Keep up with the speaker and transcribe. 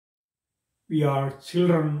we are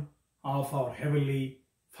children of our Heavenly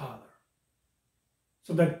Father.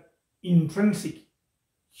 So that intrinsic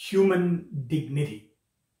human dignity,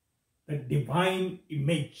 that divine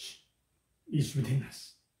image is within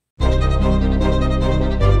us.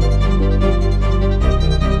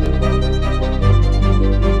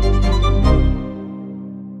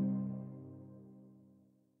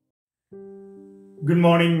 Good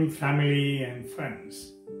morning, family and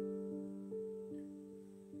friends.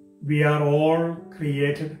 We are all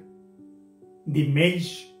created in the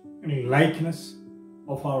image and likeness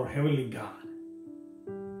of our Heavenly God.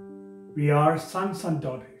 We are sons and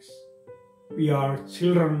daughters. We are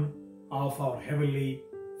children of our Heavenly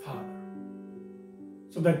Father.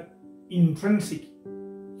 So that intrinsic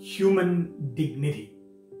human dignity,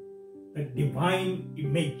 that divine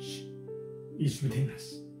image is within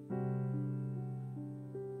us.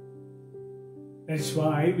 That's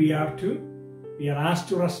why we are asked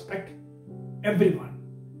to respect everyone,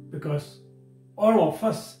 because all of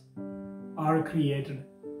us are created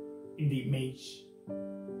in the image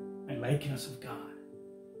and likeness of God.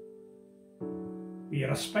 We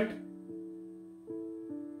respect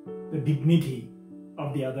the dignity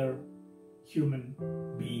of the other human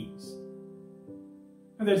beings.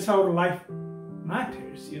 And that's how life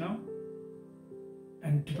matters,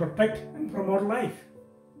 and to protect and promote life.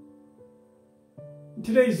 In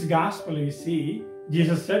today's gospel, you see,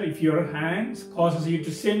 Jesus said, if your hands causes you to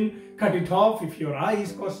sin, cut it off. If your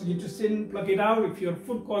eyes causes you to sin, pluck it out. If your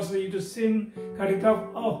foot causes you to sin, cut it off.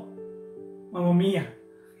 Oh, Mamma Mia.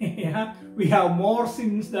 Yeah, we have more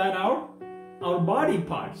sins than our body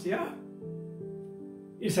parts. Yeah,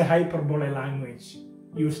 it's a hyperbole language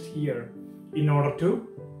used here in order to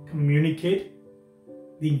communicate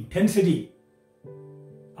the intensity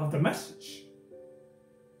of the message.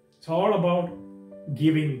 It's all about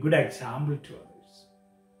giving good example to others.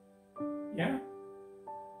 Yeah,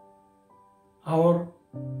 our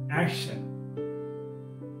action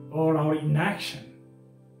or our inaction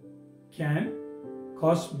can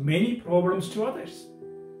cause many problems to others.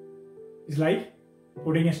 It's like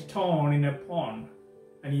putting a stone in a pond,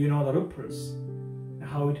 and you know the ripples,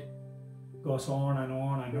 how it goes on and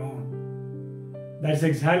on and on. That's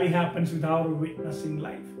exactly happens with our witness in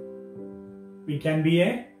life. We can be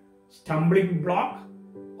a stumbling block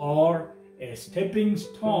or a stepping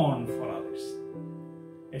stone for others.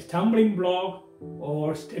 A stumbling block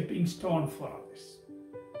or stepping stone for others.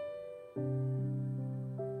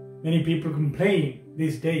 Many people complain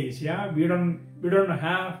these days, yeah, we don't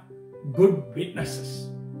have good witnesses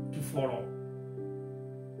to follow.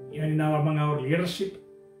 Even among our leadership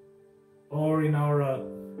or in our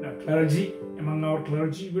clergy, among our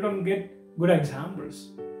clergy, we don't get good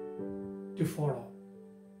examples to follow.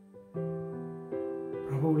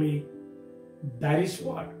 Probably that is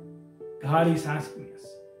what God is asking us.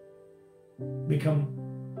 Become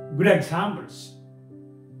good examples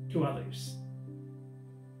to others,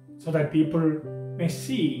 so that people may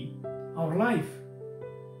see our life,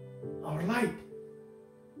 our light,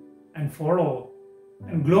 and follow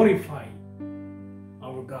and glorify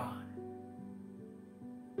our God.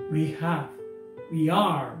 We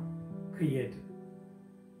are created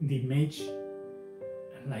in the image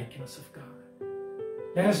and likeness of God.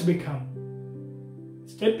 Let us become a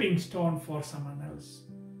stepping stone for someone else,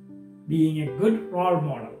 being a good role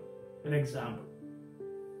model, an example.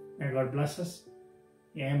 May God bless us.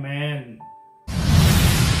 Amen.